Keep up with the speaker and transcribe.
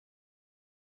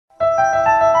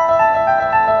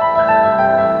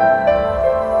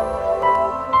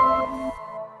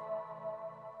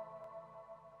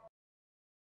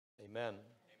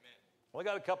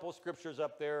couple of scriptures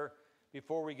up there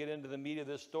before we get into the meat of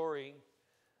this story.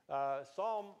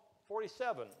 Psalm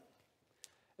 47.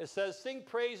 It says, sing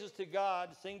praises to God,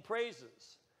 sing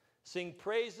praises. Sing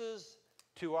praises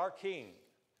to our King.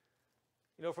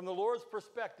 You know, from the Lord's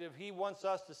perspective, he wants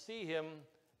us to see him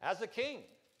as a king.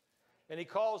 And he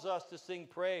calls us to sing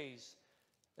praise.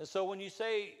 And so when you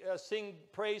say sing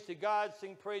praise to God,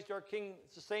 sing praise to our King,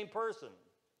 it's the same person.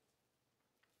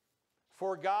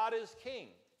 For God is king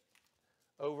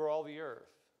over all the earth.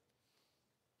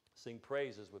 Sing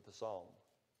praises with the psalm.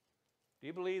 Do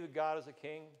you believe that God is a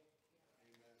king?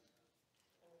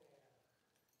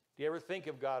 Do you ever think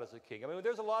of God as a king? I mean,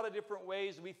 there's a lot of different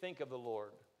ways we think of the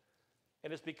Lord.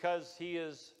 And it's because he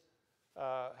is,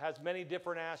 has many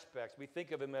different aspects. We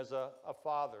think of him as a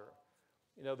father.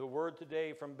 You know, the word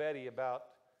today from Betty about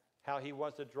how he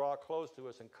wants to draw close to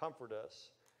us and comfort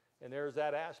us. And there's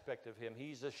that aspect of him.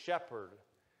 He's a shepherd.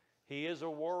 He is a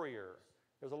warrior.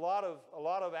 There's a lot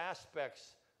of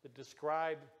aspects that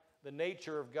describe the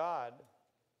nature of God.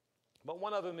 But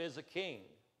one of them is a king.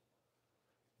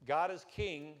 God is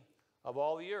king of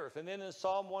all the earth. And then in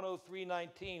Psalm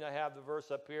 103:19, I have the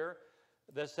verse up here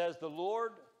that says, the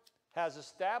Lord has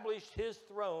established his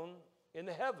throne in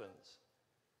the heavens,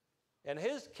 and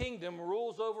his kingdom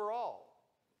rules over all.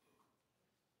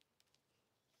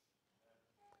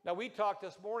 Now, we talked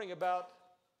this morning about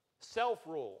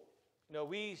self-rule. You know,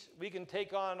 we can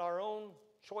take on our own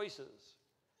choices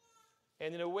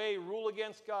and in a way rule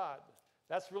against God.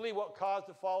 That's really what caused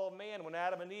the fall of man, when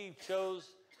Adam and Eve chose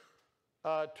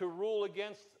to rule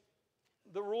against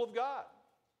the rule of God.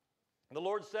 And the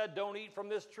Lord said, don't eat from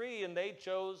this tree, and they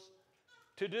chose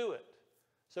to do it.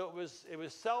 So it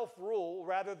was self-rule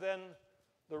rather than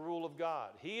the rule of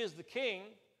God. He is the king.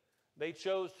 They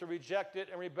chose to reject it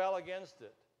and rebel against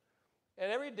it.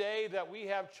 And every day that we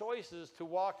have choices to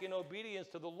walk in obedience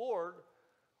to the Lord,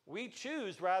 we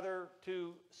choose rather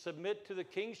to submit to the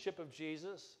kingship of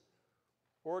Jesus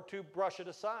or to brush it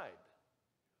aside.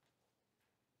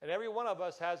 And every one of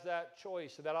us has that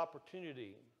choice and that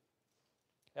opportunity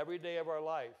every day of our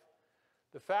life.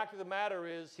 The fact of the matter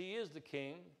is, he is the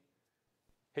king.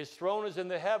 His throne is in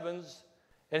the heavens,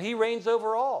 and he reigns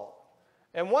over all.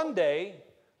 And one day,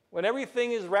 when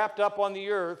everything is wrapped up on the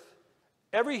earth,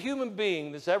 every human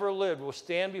being that's ever lived will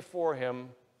stand before him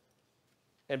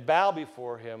and bow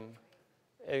before him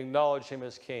and acknowledge him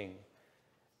as king.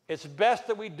 It's best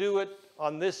that we do it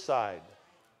on this side,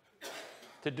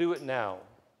 to do it now.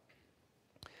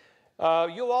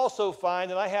 You'll also find,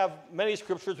 and I have many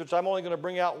scriptures, which I'm only going to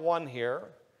bring out one here.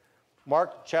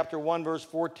 Mark chapter 1, verse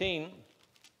 14.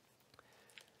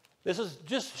 This is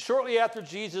just shortly after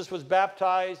Jesus was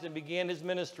baptized and began his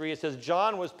ministry. It says,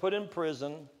 John was put in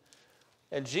prison,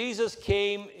 and Jesus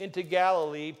came into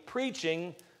Galilee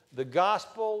preaching the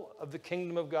gospel of the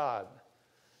kingdom of God.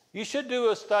 You should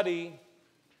do a study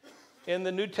in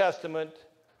the New Testament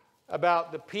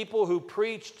about the people who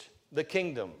preached the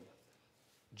kingdom.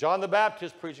 John the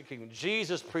Baptist preached the kingdom.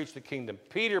 Jesus preached the kingdom.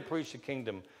 Peter preached the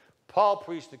kingdom. Paul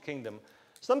preached the kingdom.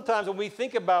 Sometimes when we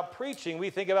think about preaching, we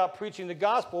think about preaching the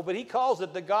gospel, but he calls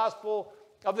it the gospel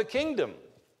of the kingdom.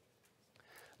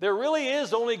 There really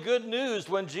is only good news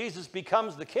when Jesus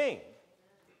becomes the king,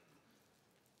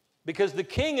 because the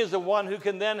king is the one who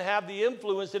can then have the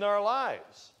influence in our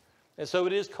lives. And so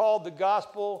it is called the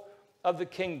gospel of the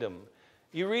kingdom.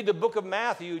 You read the book of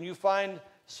Matthew and you find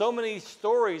so many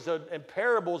stories and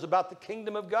parables about the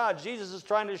kingdom of God. Jesus is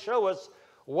trying to show us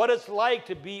what it's like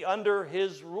to be under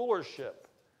his rulership.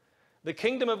 The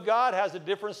kingdom of God has a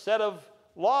different set of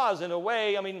laws in a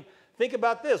way. I mean, think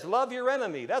about this. Love your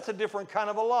enemy. That's a different kind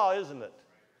of a law, isn't it?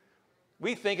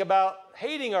 We think about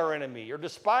hating our enemy or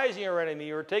despising our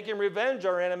enemy or taking revenge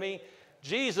on our enemy.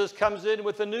 Jesus comes in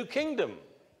with a new kingdom.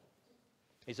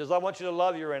 He says, I want you to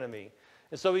love your enemy.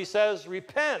 And so he says,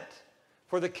 repent,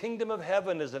 for the kingdom of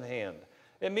heaven is at hand.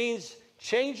 It means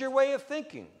change your way of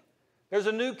thinking. There's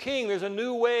a new king. There's a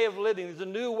new way of living. There's a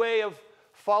new way of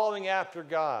following after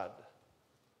God.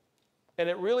 And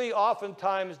it really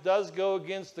oftentimes does go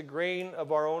against the grain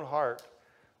of our own heart,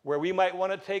 where we might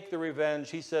want to take the revenge.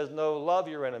 He says, no, love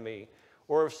your enemy.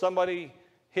 Or if somebody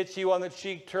hits you on the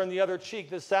cheek, turn the other cheek.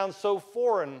 This sounds so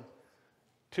foreign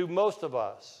to most of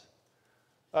us.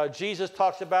 Jesus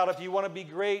talks about if you want to be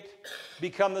great,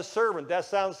 become the servant. That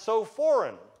sounds so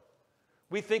foreign.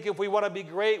 We think if we want to be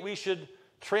great, we should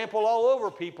trample all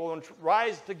over people and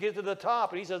rise to get to the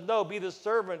top. And he says, no, be the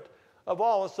servant of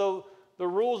all. And so the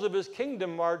rules of his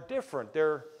kingdom are different.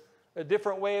 They're a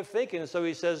different way of thinking. And so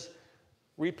he says,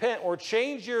 repent or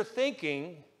change your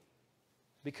thinking,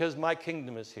 because my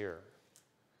kingdom is here.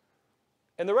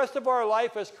 And the rest of our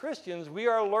life as Christians, we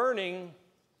are learning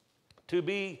to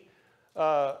be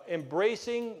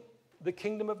embracing the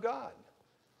kingdom of God,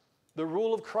 the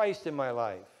rule of Christ in my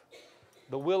life,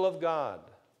 the will of God.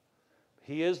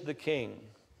 He is the king.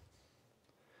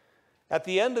 At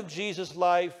the end of Jesus'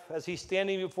 life, as he's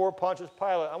standing before Pontius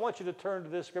Pilate, I want you to turn to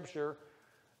this scripture,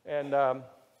 and I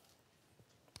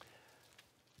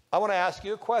want to ask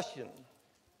you a question.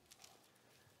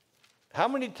 How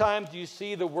many times do you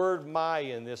see the word my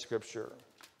in this scripture?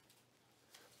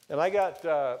 And I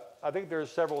think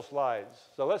there's several slides.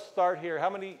 So let's start here. How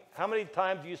many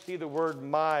times do you see the word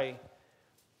my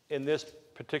in this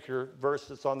particular verse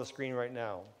that's on the screen right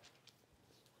now?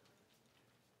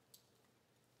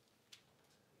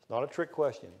 It's not a trick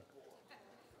question.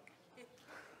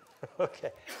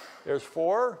 Okay. There's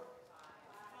 4?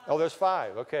 Oh, there's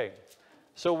 5. Okay.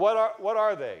 So what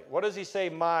are they? What does he say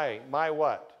my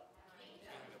what?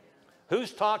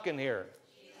 Who's talking here?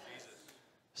 Jesus.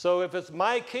 So if it's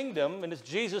my kingdom and it's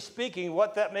Jesus speaking,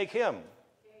 what that make him?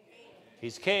 King.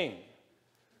 He's king.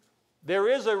 There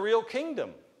is a real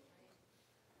kingdom.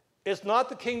 It's not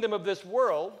the kingdom of this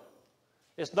world.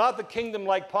 It's not the kingdom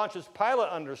like Pontius Pilate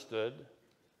understood,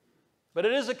 but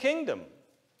it is a kingdom.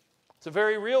 It's a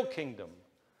very real kingdom,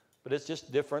 but it's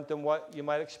just different than what you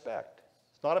might expect.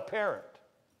 It's not apparent.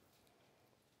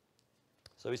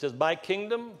 So he says, my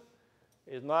kingdom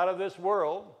is not of this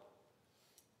world.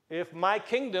 If my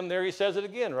kingdom, there he says it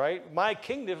again, right? My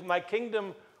kingdom, if my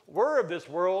kingdom were of this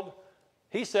world,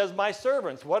 he says my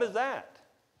servants. What is that?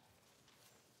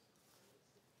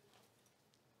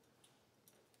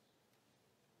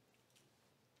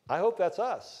 I hope that's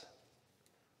us.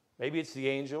 Maybe it's the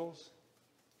angels.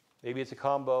 Maybe it's a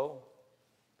combo.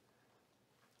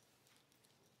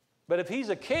 But if he's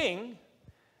a king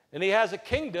and he has a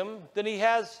kingdom, then he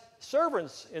has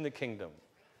servants in the kingdom.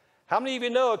 How many of you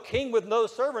know a king with no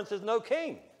servants is no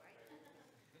king?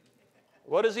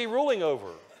 What is he ruling over?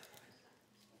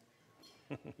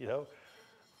 You know,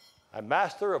 I'm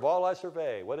master of all I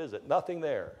survey. What is it? Nothing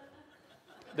there.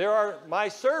 There are my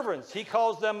servants. He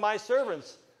calls them my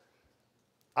servants.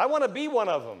 I want to be one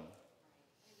of them.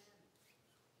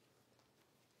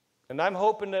 And I'm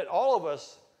hoping that all of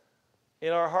us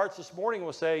in our hearts this morning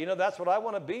will say, you know, that's what I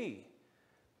want to be.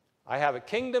 I have a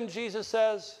kingdom, Jesus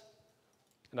says,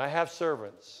 and I have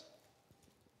servants.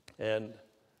 And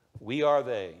we are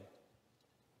they.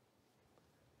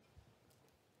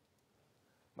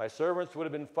 My servants would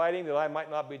have been fighting that I might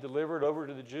not be delivered over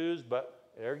to the Jews, but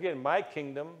there again, my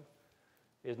kingdom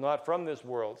is not from this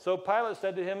world. So Pilate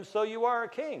said to him, so you are a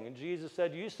king. And Jesus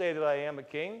said, you say that I am a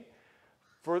king.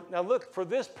 Now look, for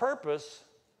this purpose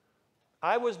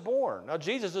I was born. Now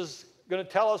Jesus is going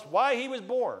to tell us why he was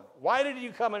born. Why did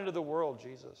you come into the world,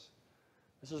 Jesus?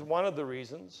 This is one of the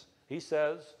reasons. He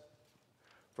says,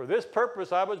 for this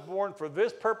purpose I was born, for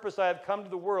this purpose I have come to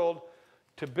the world,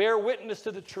 to bear witness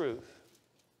to the truth.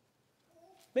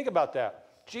 Think about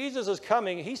that. Jesus is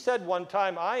coming. He said one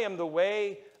time, I am the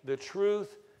way, the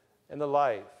truth, and the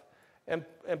life. And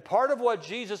part of what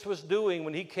Jesus was doing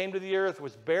when he came to the earth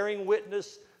was bearing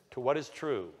witness to what is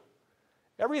true.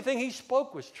 Everything he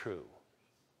spoke was true.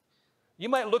 You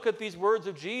might look at these words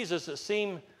of Jesus that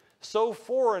seem so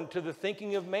foreign to the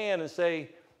thinking of man and say,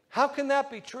 how can that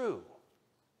be true?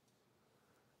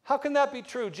 How can that be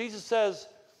true? Jesus says,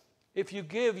 if you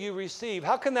give, you receive.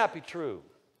 How can that be true?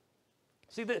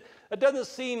 See, it doesn't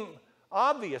seem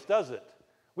obvious, does it?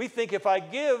 We think if I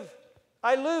give,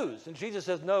 I lose. And Jesus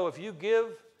says, no, if you give,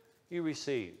 you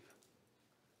receive.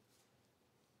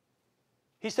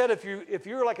 He said, if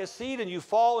you're like a seed and you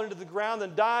fall into the ground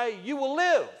and die, you will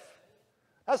live.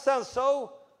 That sounds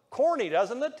so corny,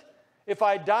 doesn't it? If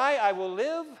I die, I will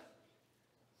live.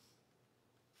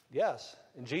 Yes.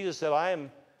 And Jesus said, I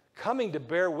am coming to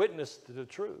bear witness to the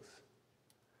truth.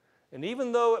 And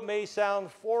even though it may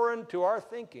sound foreign to our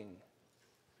thinking,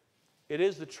 it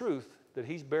is the truth that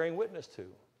he's bearing witness to.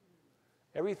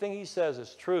 Everything he says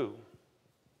is true.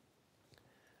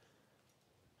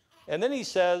 And then he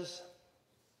says,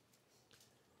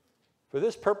 for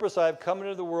this purpose I have come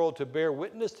into the world to bear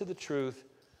witness to the truth.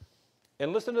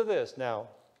 And listen to this. Now,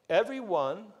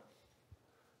 everyone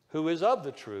who is of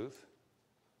the truth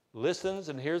listens,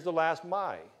 and here's the last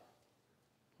my,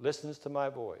 listens to my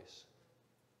voice.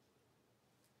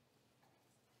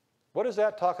 What is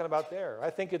that talking about there? I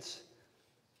think it's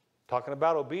talking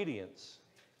about obedience.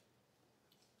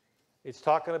 It's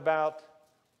talking about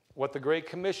what the Great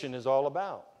Commission is all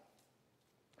about.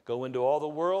 Go into all the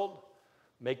world,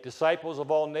 make disciples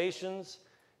of all nations,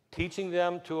 teaching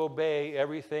them to obey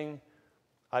everything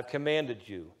I've commanded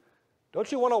you. Don't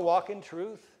you want to walk in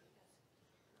truth?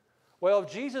 Well,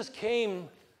 if Jesus came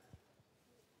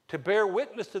to bear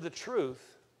witness to the truth,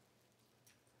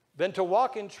 then to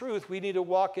walk in truth, we need to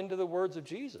walk into the words of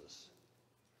Jesus.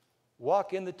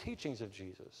 Walk in the teachings of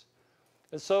Jesus.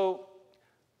 And so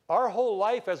our whole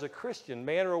life as a Christian,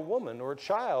 man or a woman or a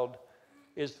child,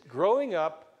 is growing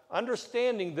up,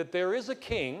 understanding that there is a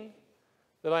king,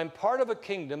 that I'm part of a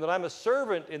kingdom, that I'm a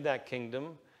servant in that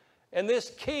kingdom, and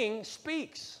this king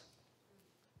speaks.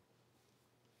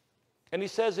 And he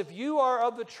says, if you are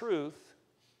of the truth,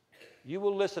 you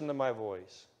will listen to my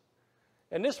voice.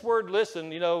 And this word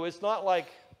listen, it's not like,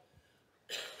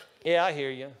 yeah, I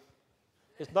hear you.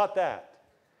 It's not that.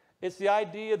 It's the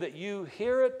idea that you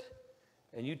hear it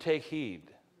and you take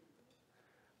heed.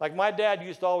 Like my dad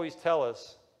used to always tell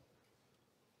us,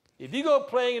 if you go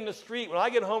playing in the street, when I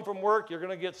get home from work, you're going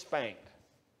to get spanked.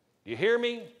 You hear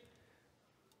me?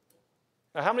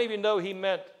 Now, how many of you know he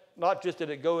meant not just did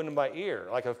it go into my ear,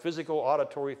 like a physical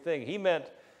auditory thing. He meant,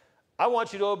 I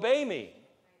want you to obey me.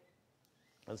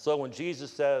 And so when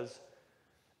Jesus says,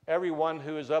 everyone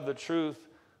who is of the truth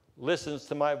listens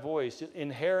to my voice,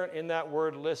 inherent in that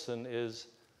word listen is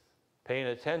paying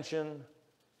attention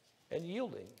and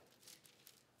yielding.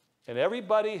 And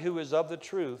everybody who is of the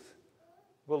truth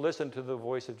will listen to the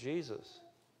voice of Jesus.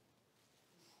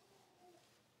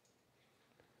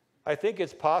 I think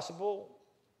it's possible,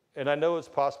 and I know it's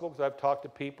possible because I've talked to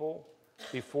people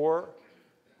before,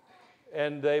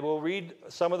 and they will read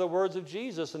some of the words of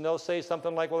Jesus, and they'll say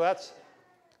something like, well,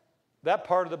 that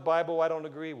part of the Bible I don't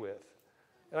agree with.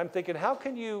 And I'm thinking, how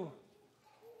can you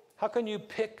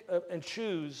pick and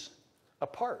choose a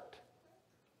part?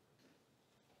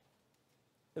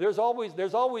 There's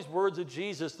always words of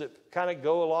Jesus that kind of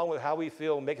go along with how we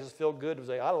feel, make us feel good, and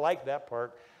say, I like that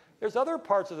part. There's other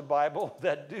parts of the Bible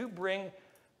that do bring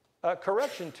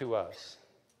correction to us.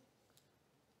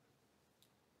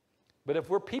 But if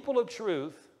we're people of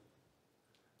truth,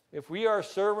 if we are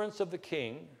servants of the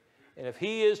King, and if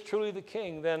he is truly the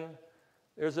King, then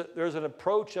there's an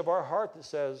approach of our heart that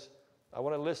says, I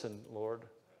want to listen, Lord.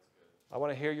 I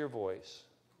want to hear your voice.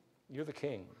 You're the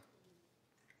King.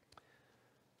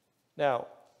 Now,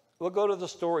 we'll go to the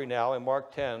story now in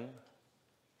Mark 10.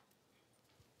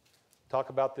 Talk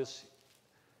about this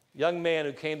young man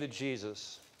who came to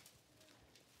Jesus.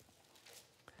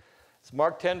 It's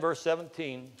Mark 10, verse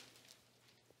 17.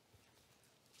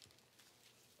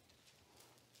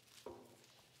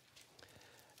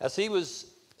 As he was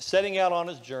setting out on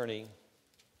his journey,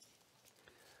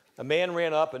 a man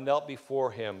ran up and knelt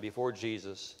before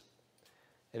Jesus.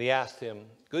 And he asked him,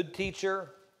 Good teacher,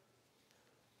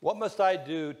 what must I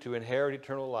do to inherit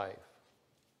eternal life?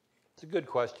 It's a good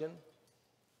question.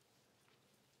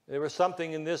 There was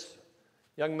something in this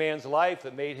young man's life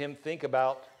that made him think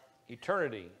about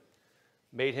eternity,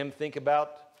 made him think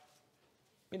about,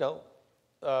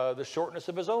 the shortness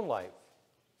of his own life.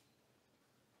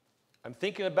 I'm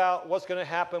thinking about what's going to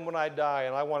happen when I die,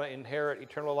 and I want to inherit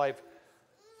eternal life.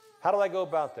 How do I go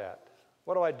about that?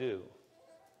 What do I do?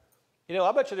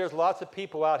 I bet you there's lots of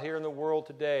people out here in the world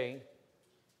today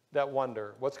that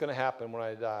wonder, what's going to happen when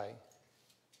I die?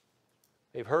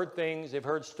 They've heard things, they've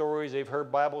heard stories, they've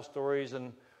heard Bible stories,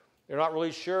 and they're not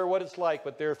really sure what it's like,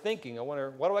 but they're thinking, I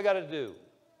wonder, what do I got to do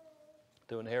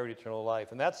to inherit eternal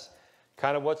life? And that's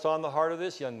kind of what's on the heart of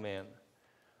this young man.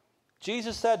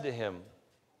 Jesus said to him,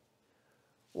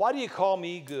 Why do you call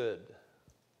me good?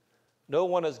 No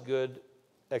one is good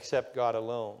except God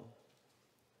alone.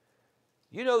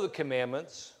 You know the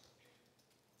commandments.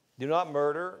 Do not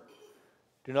murder.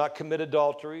 Do not commit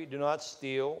adultery. Do not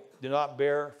steal. Do not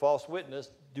bear false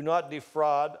witness. Do not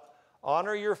defraud.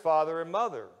 Honor your father and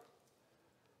mother.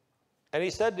 And he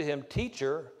said to him,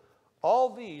 Teacher, all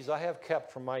these I have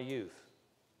kept from my youth.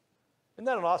 Isn't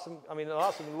that an awesome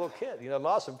little kid, an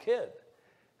awesome kid.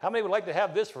 How many would like to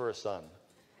have this for a son?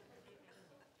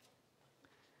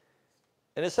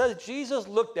 And it says Jesus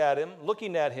looking at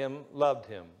him, loved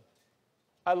him.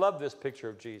 I love this picture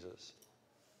of Jesus.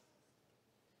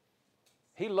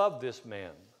 He loved this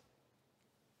man.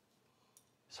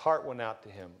 His heart went out to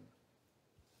him.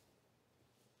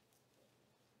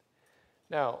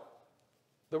 Now,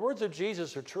 the words of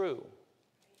Jesus are true.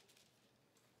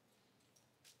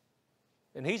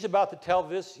 And he's about to tell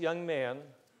this young man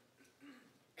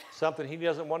something he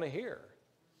doesn't want to hear.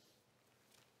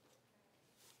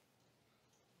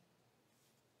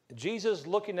 Jesus,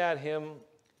 looking at him,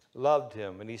 loved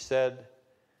him, and he said,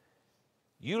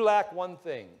 You lack one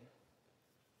thing.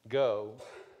 Go,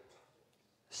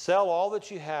 sell all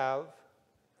that you have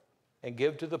and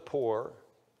give to the poor,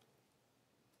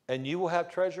 and you will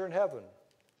have treasure in heaven.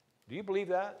 Do you believe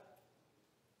that?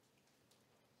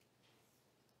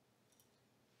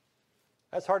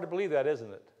 That's hard to believe that,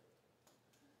 isn't it?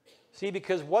 See,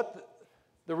 because what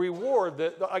the reward,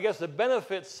 I guess the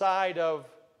benefit side of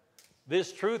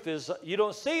this truth is you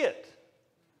don't see it.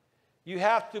 You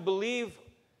have to believe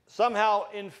somehow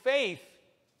in faith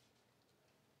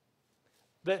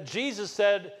that Jesus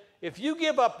said, if you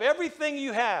give up everything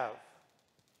you have,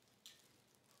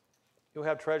 you'll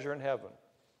have treasure in heaven.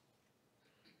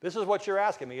 This is what you're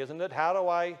asking me, isn't it? How do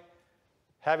I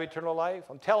have eternal life?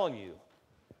 I'm telling you,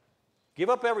 give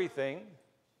up everything,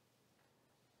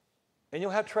 and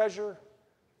you'll have treasure,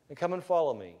 and come and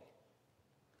follow me.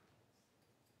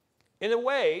 In a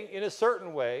way, in a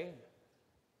certain way,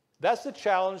 that's the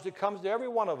challenge that comes to every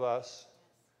one of us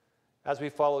as we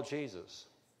follow Jesus.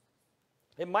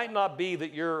 It might not be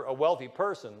that you're a wealthy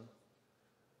person,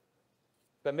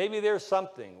 but maybe there's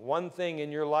something, one thing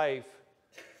in your life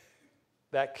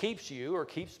that keeps you, or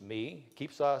keeps me,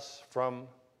 keeps us from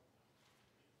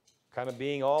kind of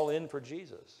being all in for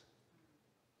Jesus.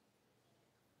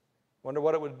 Wonder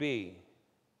what it would be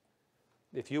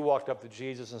if you walked up to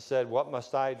Jesus and said, what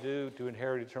must I do to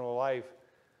inherit eternal life?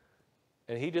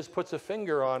 And he just puts a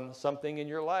finger on something in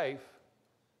your life.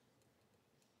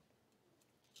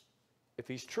 If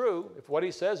he's true, if what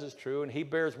he says is true, and he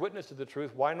bears witness to the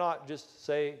truth, why not just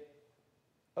say,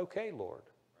 okay, Lord?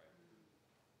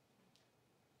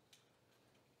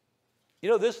 You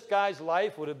know, this guy's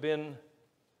life would have been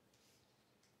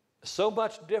so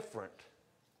much different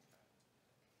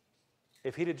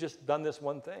if he'd have just done this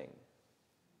one thing.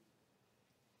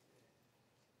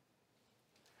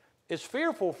 It's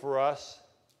fearful for us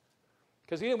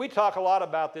because, you know, we talk a lot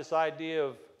about this idea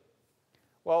of,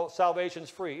 well, salvation's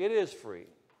free. It is free.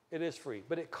 It is free.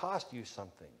 But it costs you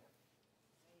something.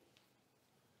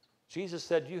 Jesus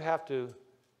said you have to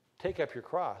take up your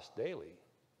cross daily.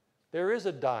 There is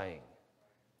a dying.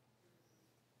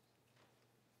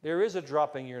 There is a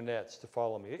dropping your nets to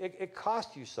follow me. It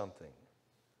costs you something.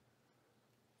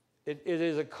 It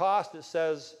is a cost that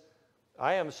says,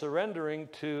 I am surrendering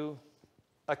to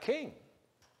a king.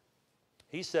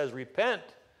 He says, repent,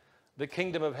 the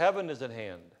kingdom of heaven is at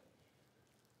hand.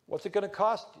 What's it going to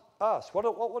cost us? What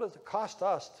does it cost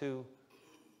us to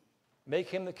make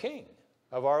him the king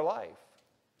of our life?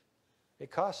 It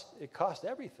costs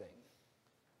everything.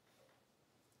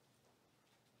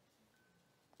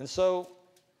 And so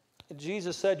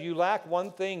Jesus said, you lack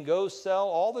one thing, go sell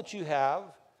all that you have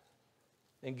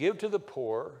and give to the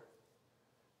poor,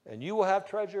 and you will have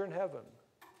treasure in heaven.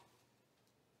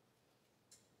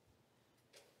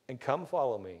 And come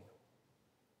follow me.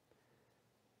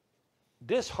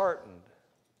 Disheartened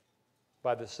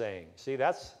by the saying. See,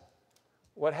 that's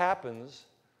what happens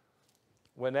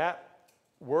when that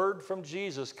word from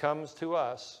Jesus comes to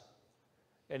us,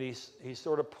 and he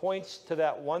sort of points to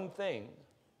that one thing.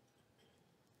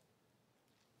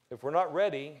 If we're not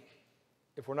ready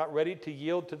to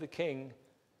yield to the king,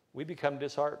 we become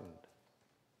disheartened.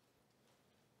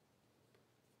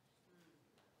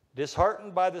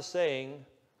 Disheartened by the saying,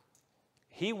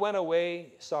 he went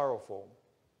away sorrowful,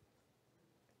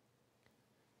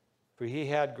 for he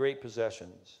had great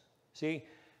possessions. See,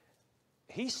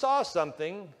 he saw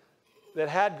something that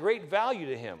had great value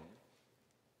to him.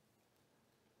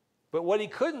 But what he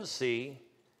couldn't see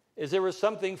is there was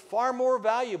something far more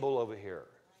valuable over here.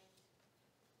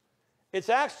 It's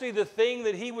actually the thing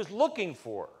that he was looking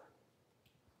for.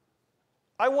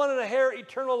 I want to inherit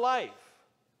eternal life.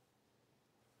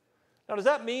 Now, does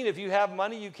that mean if you have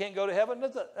money, you can't go to heaven?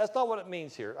 That's not what it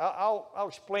means here. I'll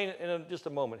explain it in just a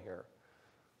moment here.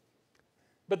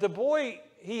 But the boy,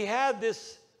 he had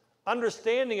this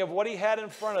understanding of what he had in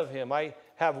front of him. I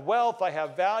have wealth, I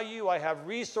have value, I have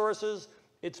resources.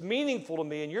 It's meaningful to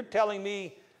me, and you're telling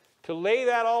me to lay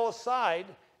that all aside,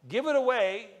 give it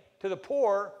away to the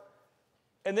poor,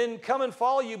 and then come and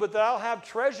follow you, but that I'll have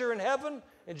treasure in heaven?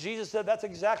 And Jesus said, that's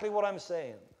exactly what I'm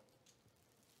saying.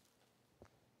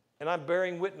 And I'm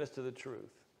bearing witness to the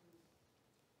truth.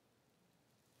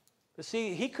 But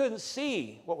see, he couldn't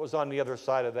see what was on the other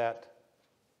side of that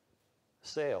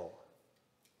sale.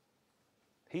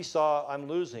 He saw, I'm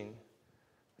losing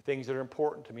things that are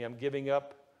important to me. I'm giving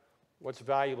up what's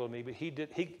valuable to me. But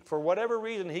he, for whatever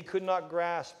reason, he could not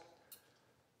grasp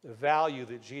the value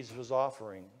that Jesus was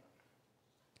offering,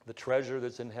 the treasure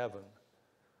that's in heaven,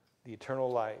 the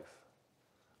eternal life,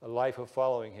 a life of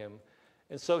following him.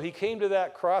 And so he came to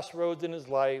that crossroads in his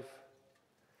life,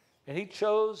 and he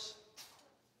chose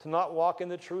to not walk in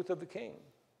the truth of the king.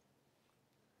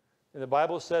 And the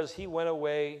Bible says he went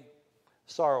away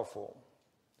sorrowful.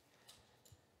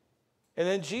 And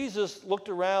then Jesus looked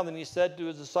around and he said to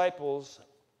his disciples,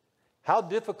 how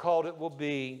difficult it will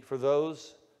be for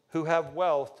those who have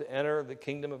wealth to enter the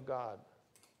kingdom of God.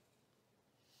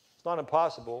 It's not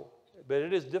impossible. but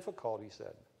it is difficult, he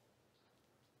said.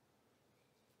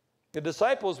 The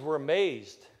disciples were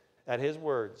amazed at his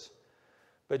words.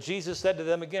 But Jesus said to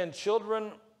them again,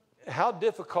 children, how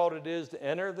difficult it is to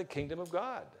enter the kingdom of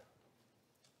God.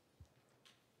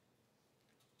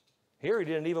 Here he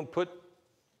didn't even put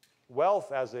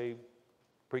wealth as a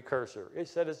precursor. He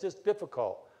said it's just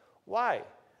difficult. Why?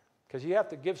 Because you have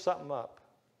to give something up.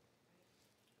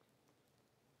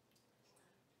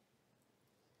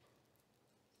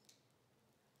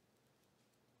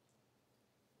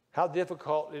 How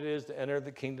difficult it is to enter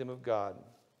the kingdom of God.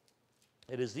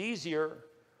 It is easier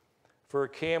for a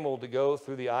camel to go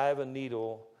through the eye of a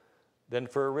needle than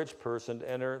for a rich person to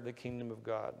enter the kingdom of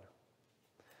God.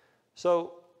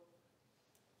 So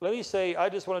let me say, I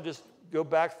just want to just go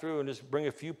back through and just bring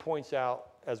a few points out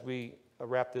as we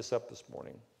wrap this up this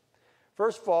morning.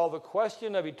 First of all, the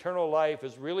question of eternal life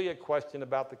is really a question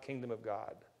about the kingdom of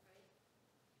God.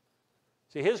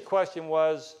 See, his question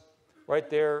was right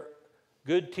there,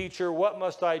 good teacher, what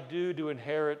must I do to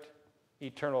inherit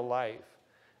eternal life?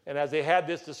 And as they had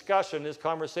this discussion, this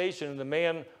conversation, and the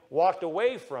man walked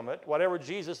away from it, whatever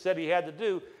Jesus said he had to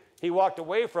do, he walked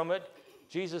away from it.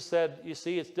 Jesus said, you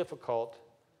see, it's difficult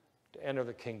to enter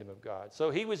the kingdom of God. So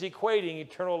he was equating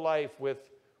eternal life with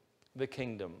the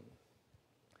kingdom.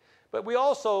 But we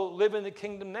also live in the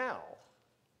kingdom now.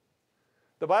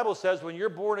 The Bible says when you're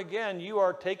born again, you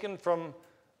are taken from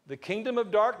the kingdom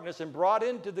of darkness and brought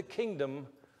into the kingdom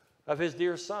of his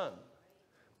dear Son.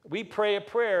 We pray a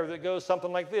prayer that goes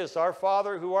something like this: Our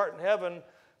Father who art in heaven,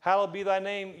 hallowed be thy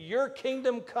name. Your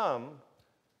kingdom come.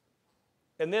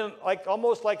 And then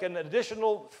almost like an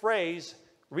additional phrase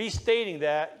restating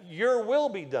that, your will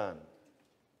be done.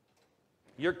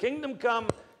 Your kingdom come,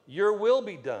 your will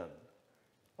be done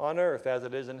on earth as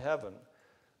it is in heaven.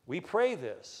 We pray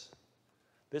this.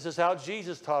 This is how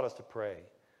Jesus taught us to pray.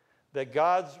 That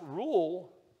God's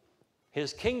rule,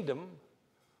 his kingdom,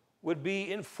 would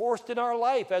be enforced in our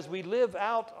life as we live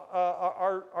out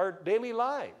our daily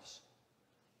lives.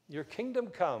 Your kingdom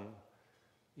come,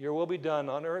 your will be done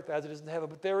on earth as it is in heaven.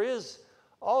 But there is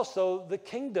also the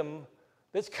kingdom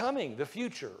that's coming, the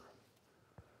future,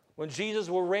 when Jesus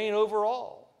will reign over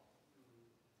all.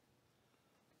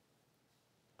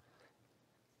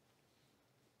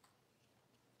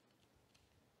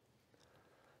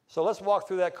 So let's walk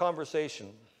through that conversation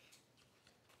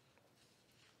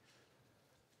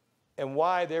and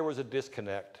why there was a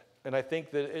disconnect. And I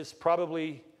think that it's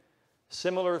probably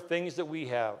similar things that we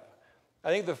have. I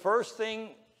think the first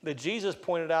thing that Jesus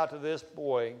pointed out to this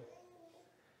boy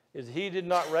is he did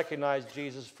not recognize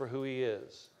Jesus for who he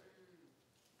is.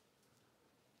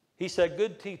 He said,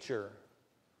 good teacher,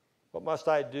 what must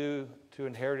I do to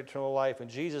inherit eternal life? And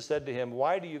Jesus said to him,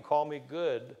 why do you call me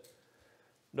good?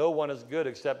 No one is good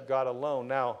except God alone.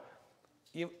 Now,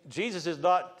 Jesus is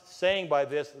not saying by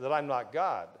this that I'm not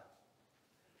God.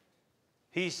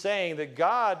 He's saying that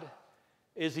God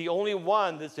is the only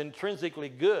one that's intrinsically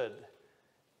good.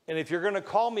 And if you're going to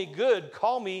call me good,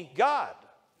 call me God.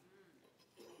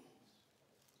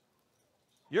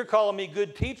 You're calling me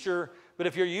good teacher, but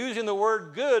if you're using the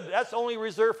word good, that's only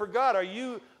reserved for God. Are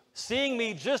you seeing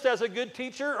me just as a good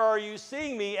teacher, or are you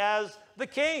seeing me as the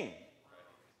king?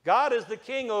 God is the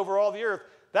king over all the earth.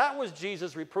 That was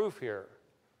Jesus' reproof here.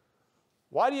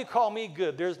 Why do you call me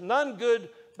good? There's none good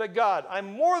but God.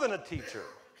 I'm more than a teacher.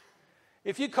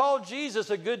 If you call Jesus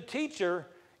a good teacher,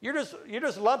 you're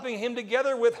just lumping him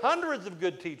together with hundreds of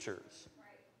good teachers.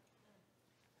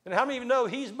 And how many of you know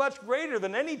he's much greater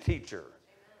than any teacher?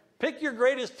 Pick your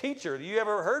greatest teacher that you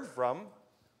ever heard from,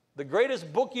 the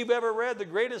greatest book you've ever read, the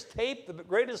greatest tape, the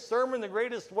greatest sermon, the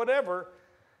greatest whatever.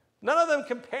 None of them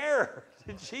compare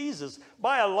to Jesus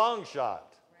by a long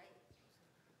shot.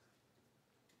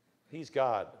 He's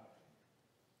God.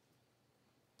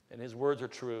 And his words are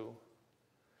true.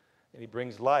 And he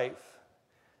brings life.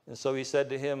 And so he said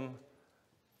to him,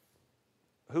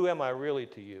 who am I really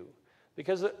to you?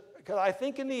 Because I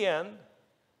think in the end,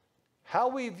 how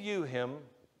we view him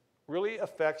really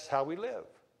affects how we live.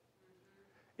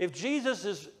 If Jesus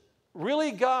is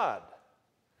really God,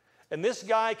 and this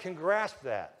guy can grasp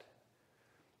that,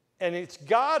 and it's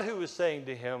God who is saying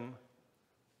to him,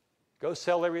 go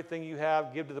sell everything you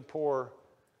have, give to the poor,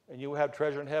 and you will have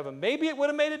treasure in heaven. Maybe it would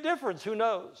have made a difference. Who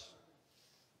knows?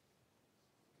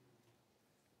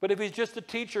 But if he's just a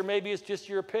teacher, maybe it's just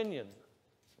your opinion.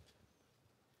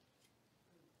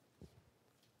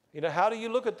 You know, how do you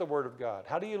look at the Word of God?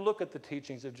 How do you look at the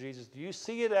teachings of Jesus? Do you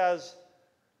see it as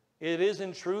it is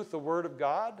in truth the Word of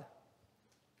God?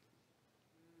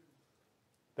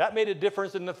 That made a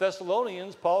difference in the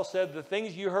Thessalonians. Paul said, the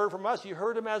things you heard from us, you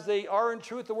heard them as they are in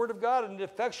truth, the Word of God, and it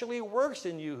effectually works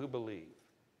in you who believe.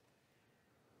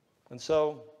 And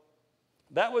so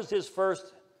that was his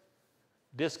first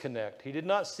disconnect. He did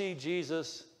not see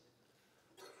Jesus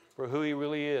for who he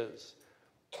really is.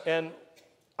 And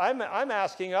I'm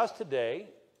asking us today,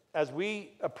 as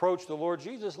we approach the Lord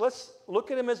Jesus, let's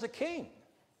look at him as the King.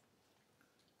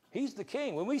 He's the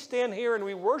King. When we stand here and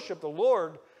we worship the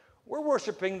Lord, we're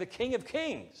worshiping the King of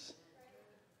Kings.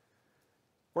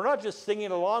 We're not just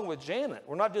singing along with Janet.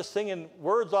 We're not just singing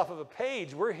words off of a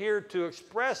page. We're here to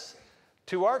express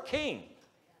to our King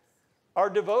our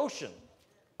devotion,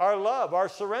 our love, our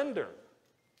surrender.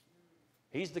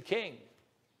 He's the King.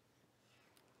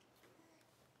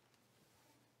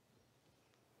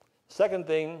 Second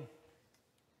thing,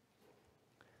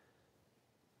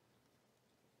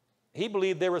 he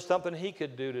believed there was something he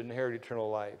could do to inherit eternal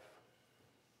life.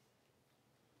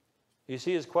 You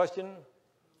see his question?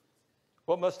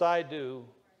 What must I do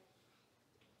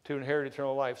to inherit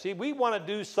eternal life? See, we want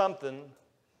to do something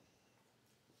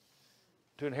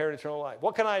to inherit eternal life.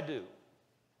 What can I do?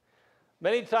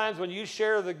 Many times when you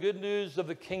share the good news of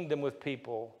the kingdom with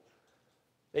people,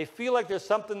 they feel like there's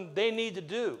something they need to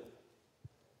do.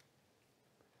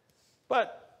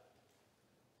 But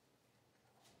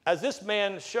as this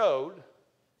man showed,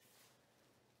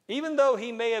 even though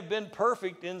he may have been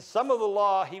perfect in some of the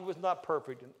law, he was not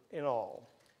perfect in all.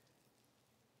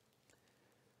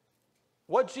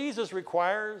 What Jesus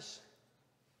requires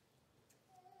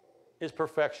is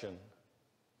perfection.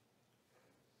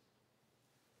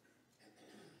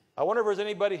 I wonder if there's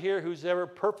anybody here who's ever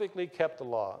perfectly kept the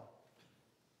law.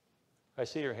 I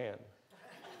see your hand.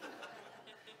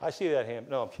 I see that hand.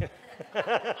 No, I'm kidding.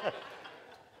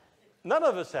 None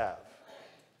of us have.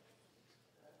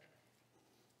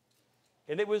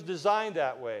 And it was designed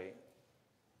that way.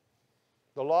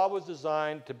 The law was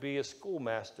designed to be a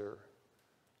schoolmaster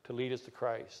to lead us to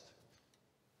Christ.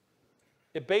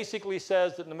 It basically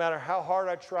says that no matter how hard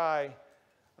I try,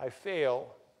 I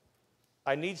fail.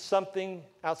 I need something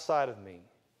outside of me.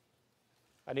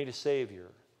 I need a Savior.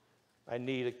 I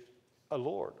need a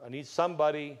Lord. I need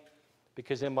somebody,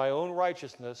 because in my own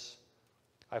righteousness,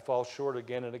 I fall short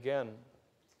again and again.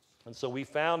 And so we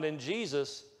found in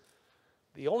Jesus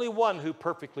the only one who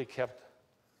perfectly kept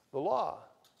the law.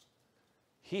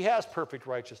 He has perfect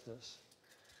righteousness.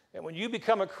 And when you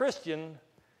become a Christian,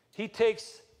 he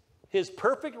takes his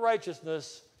perfect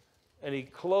righteousness and he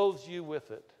clothes you with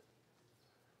it.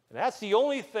 And that's the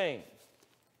only thing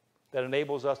that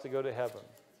enables us to go to heaven.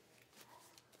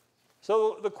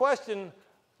 So the question,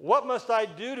 what must I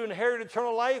do to inherit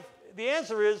eternal life? The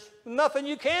answer is nothing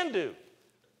you can do.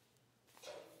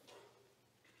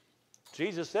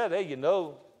 Jesus said, hey, you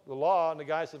know the law. And the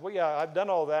guy said, well, yeah, I've done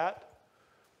all that.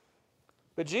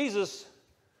 But Jesus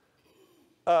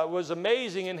was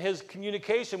amazing in his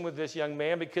communication with this young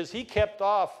man because he kept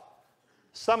off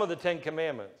some of the 10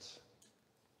 Commandments.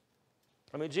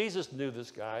 I mean, Jesus knew this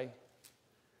guy.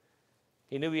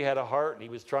 He knew he had a heart and he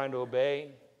was trying to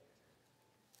obey.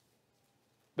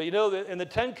 But you know, in the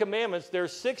 10 Commandments, there are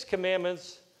 6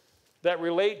 commandments that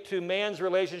relate to man's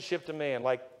relationship to man,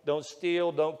 like don't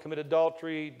steal, don't commit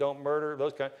adultery, don't murder,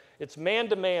 those kind. It's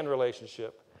man-to-man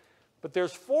relationship. But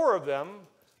there's 4 of them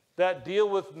that deal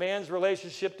with man's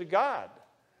relationship to God,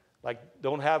 like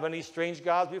don't have any strange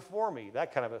gods before me,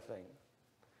 that kind of a thing.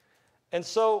 And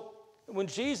so when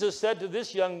Jesus said to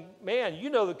this young man, you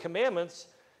know the commandments,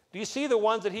 do you see the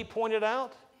ones that he pointed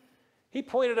out? He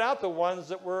pointed out the ones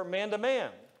that were man-to-man.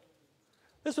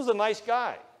 This was a nice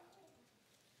guy.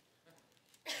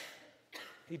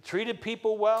 He treated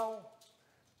people well.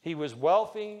 He was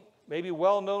wealthy, maybe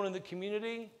well-known in the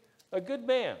community, a good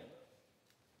man.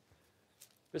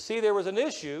 But see, there was an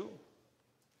issue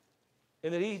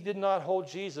in that he did not hold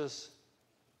Jesus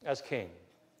as king.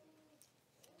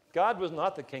 God was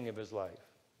not the king of his life.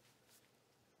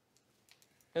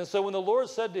 And so when the Lord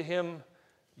said to him,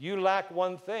 you lack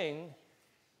one thing,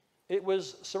 it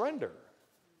was surrender.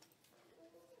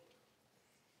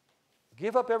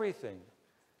 Give up everything.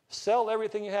 Sell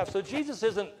everything you have. So Jesus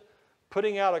isn't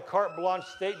putting out a carte blanche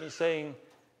statement saying,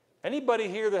 anybody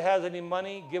here that has any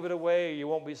money, give it away or you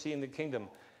won't be seeing the kingdom.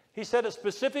 He said it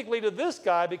specifically to this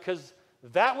guy because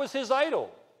that was his idol.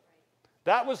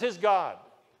 That was his God.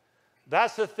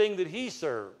 That's the thing that he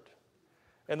served.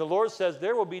 And the Lord says,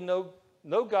 there will be no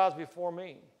gods before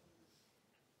me.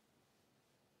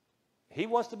 He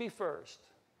wants to be first.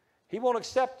 He won't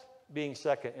accept being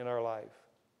second in our life.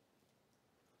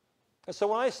 And so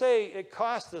when I say it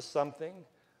costs us something,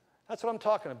 that's what I'm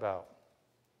talking about.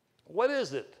 What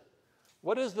is it?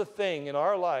 What is the thing in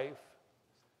our life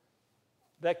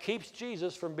that keeps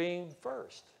Jesus from being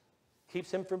first,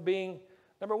 keeps him from being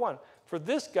number one. For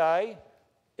this guy,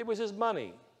 it was his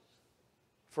money.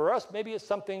 For us, maybe it's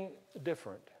something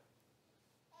different.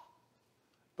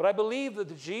 But I believe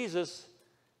that Jesus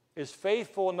is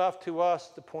faithful enough to us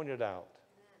to point it out.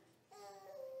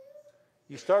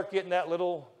 You start getting that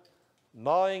little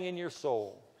gnawing in your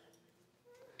soul.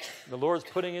 The Lord's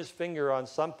putting his finger on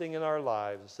something in our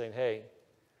lives and saying, hey,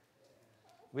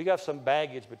 we got some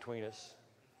baggage between us.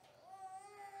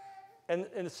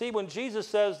 And see, when Jesus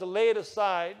says to lay it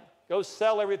aside, go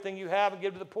sell everything you have and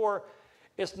give to the poor,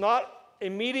 it's not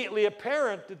immediately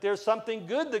apparent that there's something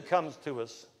good that comes to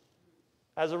us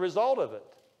as a result of it.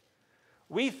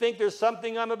 We think there's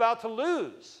something I'm about to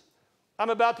lose. I'm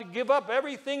about to give up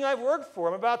everything I've worked for.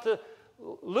 I'm about to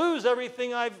lose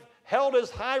everything I've held as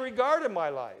high regard in my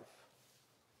life.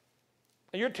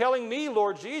 And you're telling me,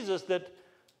 Lord Jesus, that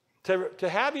to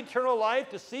have eternal life,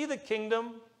 to see the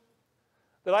kingdom,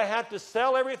 that I have to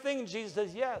sell everything? And Jesus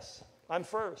says, yes, I'm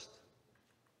first.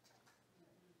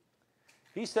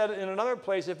 He said in another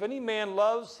place, if any man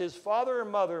loves his father or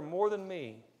mother more than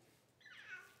me,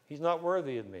 he's not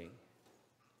worthy of me.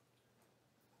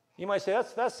 You might say,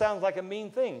 that sounds like a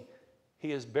mean thing.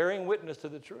 He is bearing witness to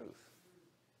the truth.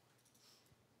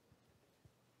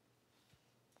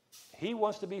 He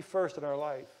wants to be first in our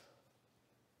life.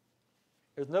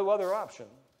 There's no other option.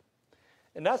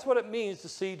 And that's what it means to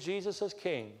see Jesus as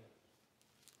king.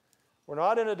 We're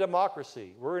not in a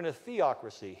democracy. We're in a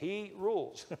theocracy. He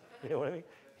rules. You know what I mean?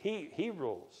 He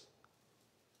rules.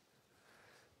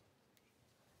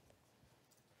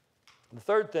 The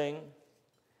third thing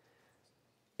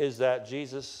is that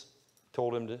Jesus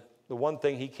told him the one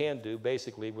thing he can do,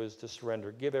 basically, was to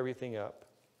surrender, give everything up.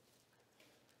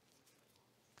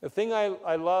 The thing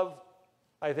I love,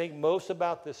 I think, most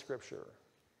about this scripture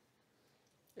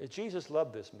is Jesus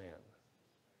loved this man.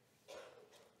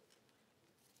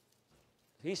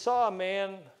 He saw a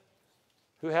man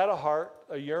who had a heart,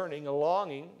 a yearning, a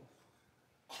longing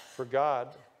for God,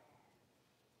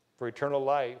 for eternal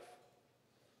life.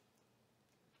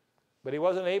 But he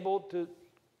wasn't able to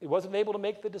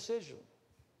make the decision.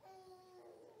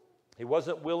 He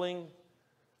wasn't willing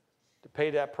to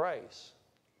pay that price.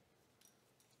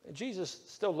 And Jesus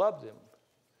still loved him.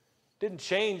 Didn't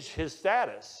change his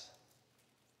status.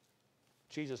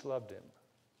 Jesus loved him.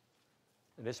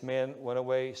 And this man went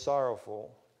away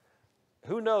sorrowful.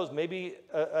 Who knows, maybe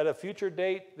at a future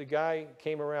date, the guy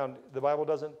came around. The Bible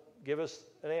doesn't give us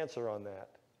an answer on that.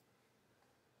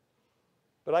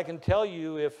 But I can tell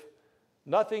you, if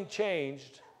nothing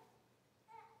changed,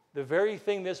 the very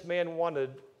thing this man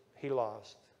wanted, he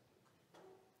lost.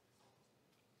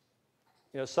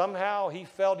 You know, somehow he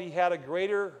felt he had a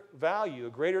greater value, a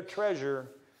greater treasure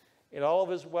in all of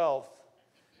his wealth.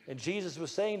 And Jesus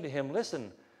was saying to him,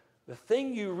 listen, the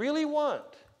thing you really want,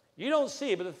 you don't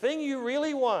see it, but the thing you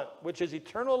really want, which is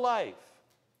eternal life,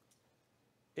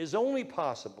 is only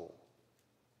possible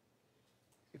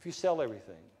if you sell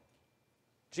everything.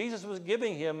 Jesus was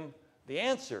giving him the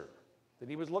answer that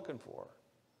he was looking for.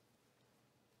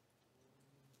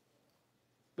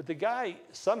 But the guy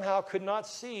somehow could not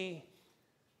see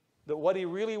that what he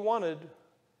really wanted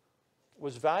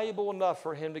was valuable enough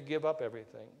for him to give up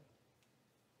everything.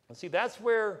 And see, that's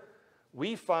where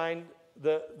we find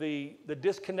the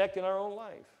disconnect in our own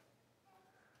life.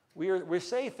 We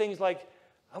say things like,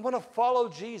 I want to follow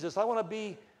Jesus. I want to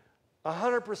be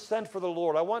 100% for the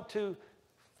Lord. I want to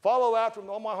follow after him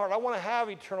with all my heart. I want to have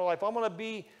eternal life. I want to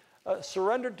be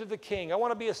surrendered to the King. I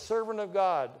want to be a servant of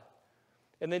God.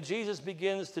 And then Jesus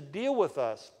begins to deal with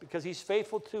us because he's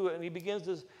faithful to it, and he begins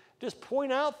to just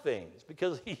point out things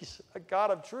because he's a God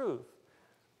of truth.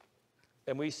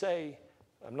 And we say,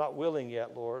 I'm not willing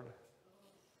yet, Lord.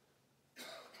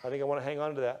 I think I want to hang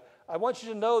on to that. I want you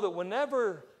to know that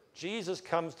whenever Jesus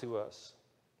comes to us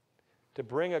to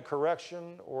bring a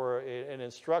correction or an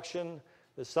instruction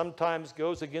that sometimes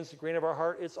goes against the grain of our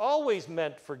heart, it's always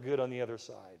meant for good on the other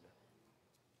side.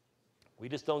 We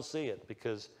just don't see it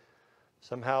because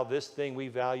somehow this thing we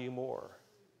value more.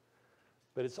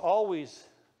 But it's always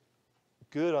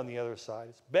good on the other side.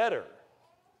 It's better.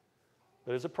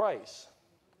 But there's a price.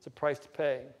 It's a price to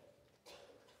pay.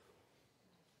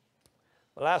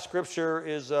 The last scripture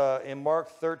is in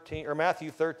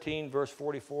Matthew 13, verse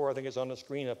 44. I think it's on the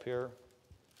screen up here.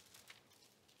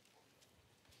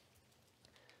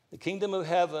 The kingdom of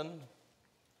heaven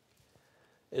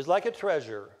is like a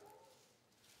treasure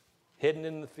hidden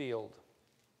in the field,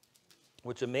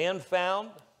 which a man found,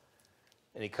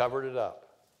 and he covered it up.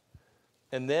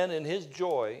 And then in his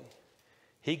joy,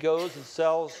 he goes and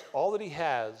sells all that he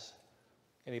has,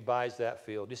 and he buys that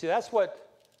field. You see,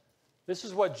 This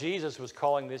is what Jesus was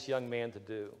calling this young man to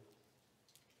do.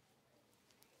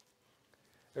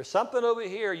 There's something over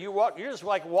here. You're just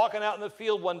like walking out in the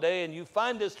field one day and you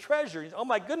find this treasure. Oh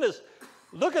my goodness,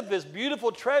 look at this beautiful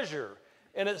treasure.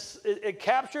 And it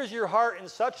captures your heart in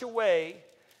such a way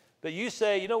that you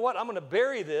say, you know what, I'm going to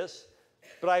bury this,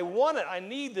 but I want it, I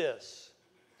need this.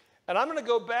 And I'm going to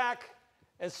go back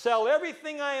and sell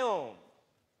everything I own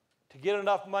to get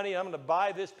enough money. I'm going to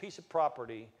buy this piece of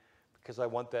property because I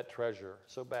want that treasure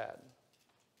so bad.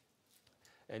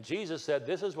 And Jesus said,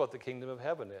 this is what the kingdom of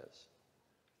heaven is.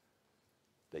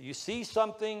 That you see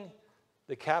something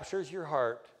that captures your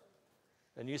heart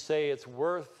and you say, it's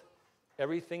worth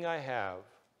everything I have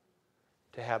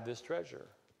to have this treasure.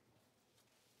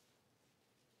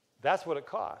 That's what it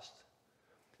cost.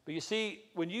 But you see,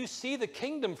 when you see the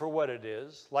kingdom for what it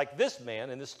is, like this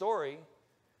man in the story,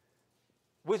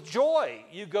 with joy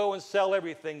you go and sell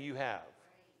everything you have.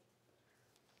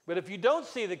 But if you don't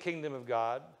see the kingdom of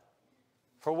God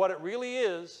for what it really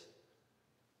is,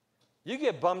 you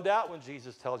get bummed out when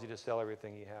Jesus tells you to sell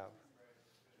everything you have.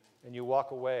 And you walk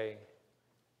away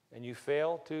and you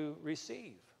fail to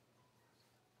receive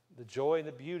the joy and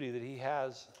the beauty that he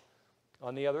has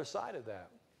on the other side of that.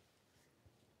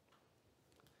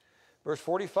 Verse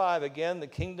 45, again, the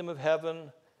kingdom of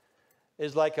heaven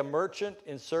is like a merchant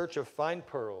in search of fine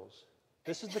pearls.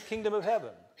 This is the kingdom of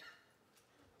heaven,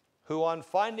 who on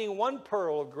finding one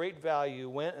pearl of great value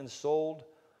went and sold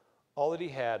all that he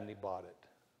had and he bought it.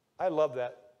 I love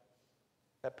that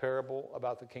parable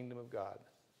about the kingdom of God.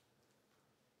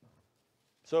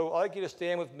 So I'd like you to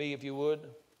stand with me if you would.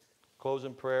 Close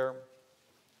in prayer.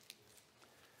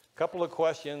 A couple of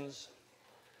questions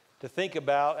to think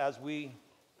about as we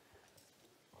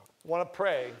want to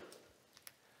pray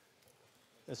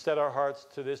and set our hearts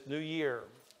to this new year.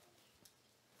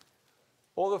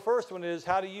 Well, the first one is,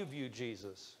 how do you view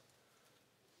Jesus?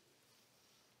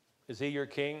 Is he your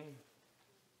king?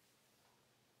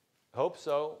 Hope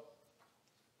so.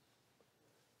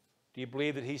 Do you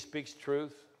believe that he speaks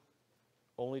truth?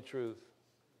 Only truth.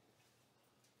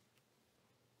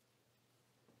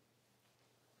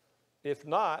 If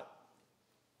not,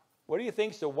 what do you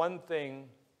think is the one thing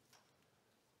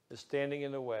that's standing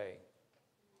in the way?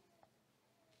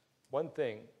 One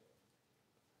thing.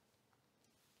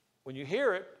 When you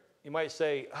hear it, you might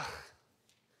say,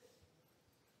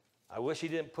 I wish he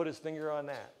didn't put his finger on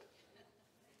that.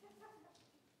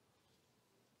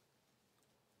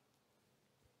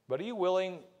 But are you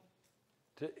willing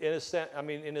to, in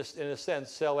a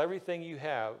sense, sell everything you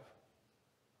have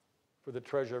for the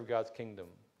treasure of God's kingdom?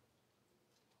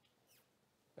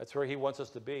 That's where he wants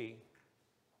us to be.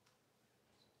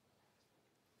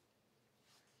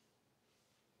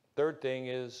 Third thing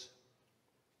is,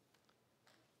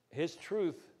 his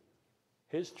truth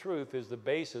is the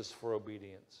basis for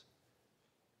obedience.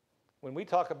 When we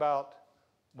talk about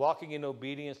walking in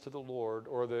obedience to the Lord,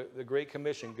 or the Great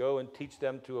Commission, go and teach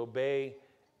them to obey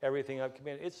everything I've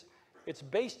commanded, it's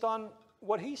based on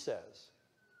what he says.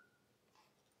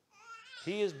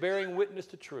 He is bearing witness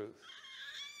to truth.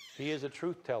 He is a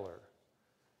truth teller.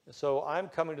 And so I'm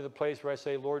coming to the place where I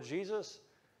say, Lord Jesus,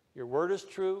 your word is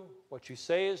true. What you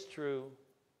say is true.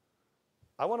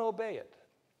 I want to obey it.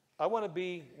 I want to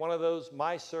be one of those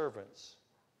my servants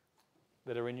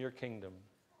that are in your kingdom.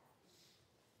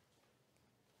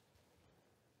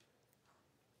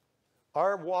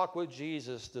 Our walk with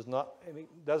Jesus does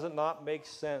not make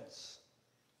sense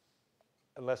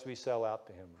unless we sell out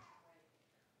to him.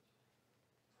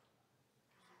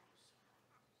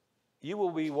 You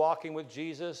will be walking with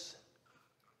Jesus,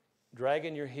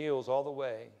 dragging your heels all the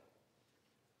way,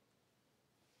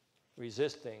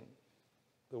 resisting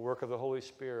the work of the Holy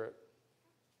Spirit,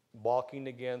 balking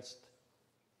against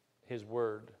his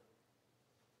word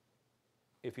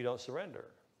if you don't surrender.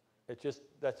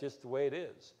 That's just the way it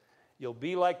is. You'll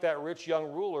be like that rich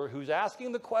young ruler who's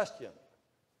asking the question,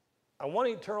 I want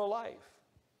eternal life.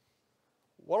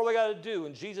 What do I got to do?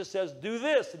 And Jesus says, do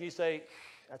this. And you say,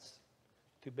 that's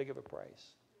too big of a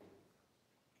price.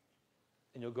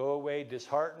 And you'll go away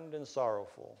disheartened and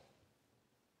sorrowful.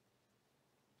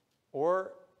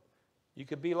 Or you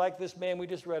could be like this man we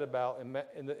just read about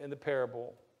in the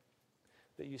parable,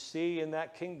 that you see in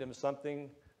that kingdom something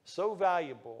so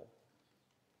valuable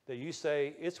that you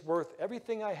say, it's worth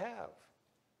everything I have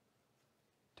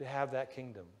to have that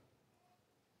kingdom.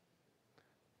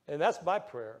 And that's my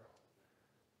prayer,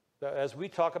 that as we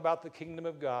talk about the kingdom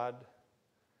of God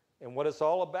and what it's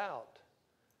all about,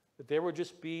 that there would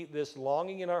just be this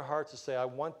longing in our hearts to say, I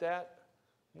want that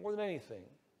more than anything,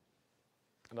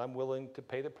 and I'm willing to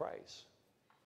pay the price.